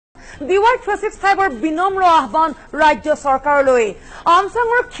DY365 বিনম্ৰ আহ্বান ৰাজ্য চৰকাৰলৈ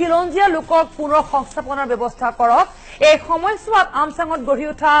আমচাঙৰ খিলঞ্জীয়া লোকক পুনৰ সংস্থাপনৰ ব্যৱস্থা কৰক এই সময়ছোৱাত আমচাঙত গঢ়ি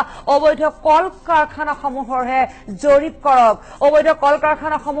উঠা অবৈধ কল কাৰখানাসমূহৰহে জৰীপ কৰক অবৈধ কল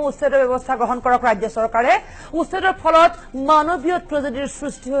কাৰখানাসমূহ উচ্ছেদৰ ব্যৱস্থা গ্ৰহণ কৰক ৰাজ্য চৰকাৰে উচ্ছেদৰ ফলত মানৱীয় ট্ৰেজেডিৰ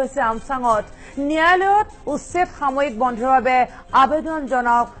সৃষ্টি হৈছে আমচাঙত ন্যায়ালয়ত উচ্ছেদ সাময়িক বন্ধৰ বাবে আবেদন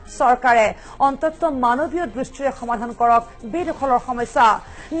জনাওক চৰকাৰে অন্তত মানৱীয় দৃষ্টিৰে সমাধান কৰক বেদখলৰ সমস্যা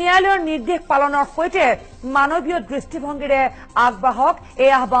ন্যায়ালয়ৰ নিৰ্দেশ পালনৰ সৈতে মানৱীয় দৃষ্টিভংগীৰে আগবাঢ়ক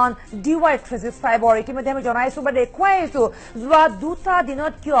এই আহ্বান DY365 ইতিমধ্যে আমি জনাইছো বা দেখুৱাই আছো যোৱা দুটা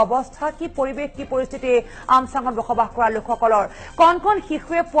দিনত কি অৱস্থা কি পৰিৱেশ কি পৰিস্থিতি আমচাঙত বসবাস কৰা লোকসকলৰ কণ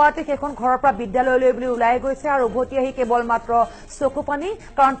শিশুৱে পুৱাতে সেইখন ঘৰৰ পৰা বিদ্যালয়লৈ বুলি ওলাই গৈছে আৰু উভতি আহি কেৱল মাত্ৰ চকুপানী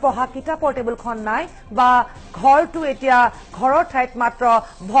কাৰণ পঢ়া কিতাপৰ টেবুলখন নাই বা ঘৰটো এতিয়া ঘৰৰ ঠাইত মাত্ৰ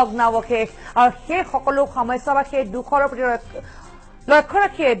ভগ্নাৱশেষ আৰু সেই সকলো সমস্যা বা সেই দুখৰ প্ৰতি লক্ষ্য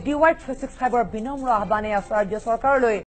ৰাখি DY365 বিনম্ৰ আহ্বানে আছে ৰাজ্য চৰকাৰলৈ